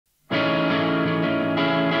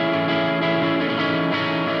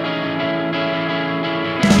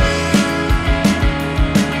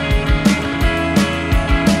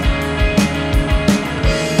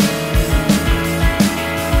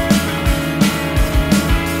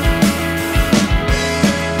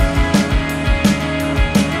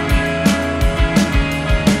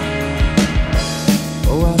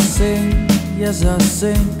as I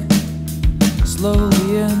sink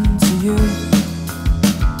slowly into you.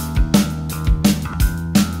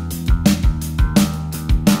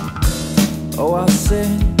 Oh, I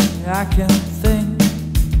sing, I can think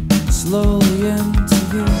slowly into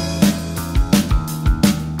you.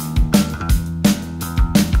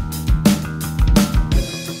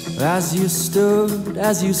 As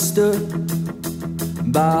you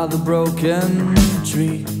stood by the broken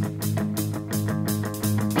tree,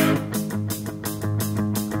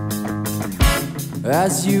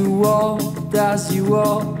 as you walked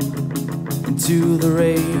into the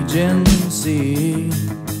raging sea.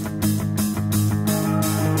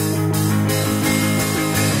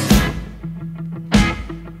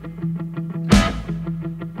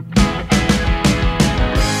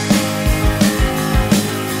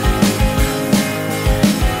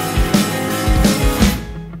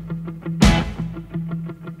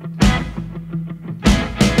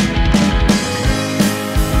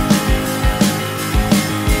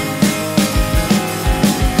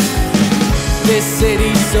 This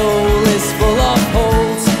city's soul is full of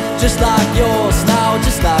holes, just like yours now,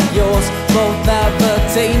 just like yours. Both never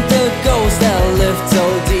tamed the ghost that lived so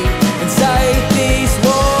deep inside these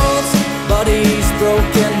walls. Bodies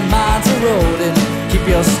broken, minds eroding. Keep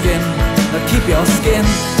your skin, keep your skin,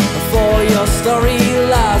 for your story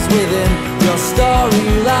lies within. Your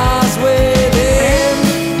story lies within.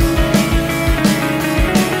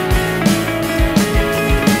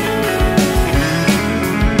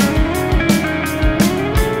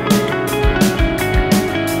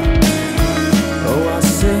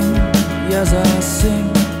 As I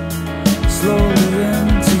sink slowly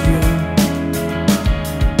into you.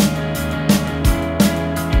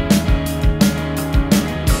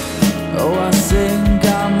 Oh, I think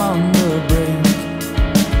I'm on the brink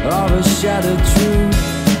of a shattered truth.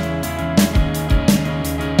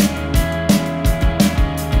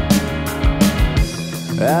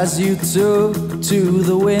 As you took to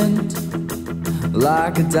the wind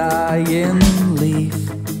like a dying leaf,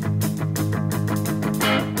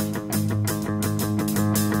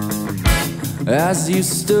 as you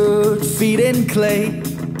stood feet in clay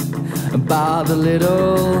by the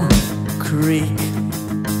little creek.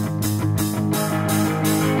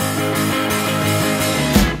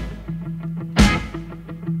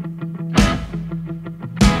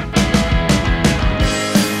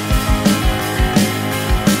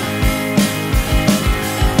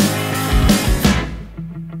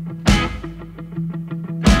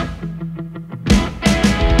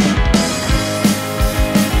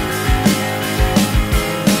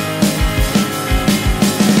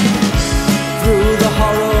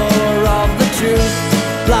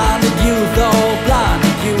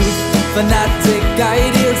 Fanatic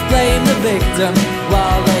ideals blame the victim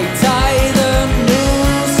while they tie the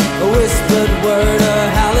noose. A whispered word, a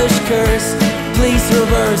hellish curse. Please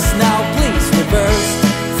reverse now, please reverse,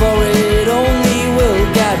 for it only will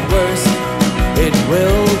get worse. It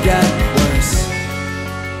will get worse.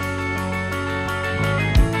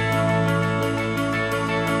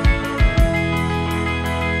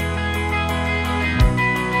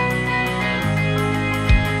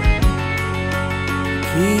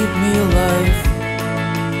 Keep me alive,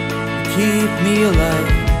 keep me alive,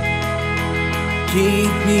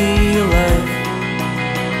 keep me alive,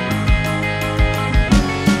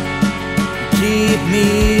 keep me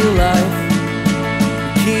alive,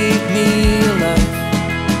 keep me alive,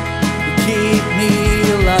 keep me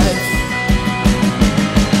alive,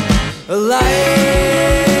 alive.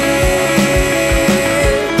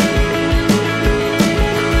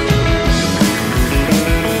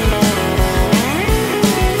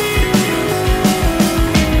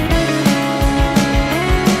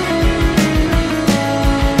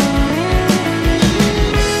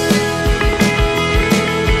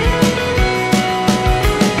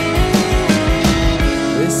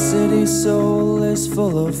 Soul is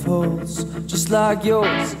full of holes, just like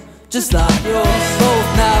yours, just like yours. Both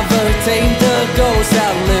never tamed the ghost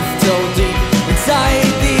that lived so deep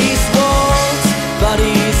inside these walls.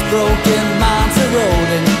 Bodies broken, minds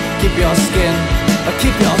eroding. Keep your skin,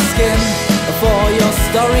 for your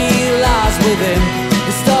story lies within.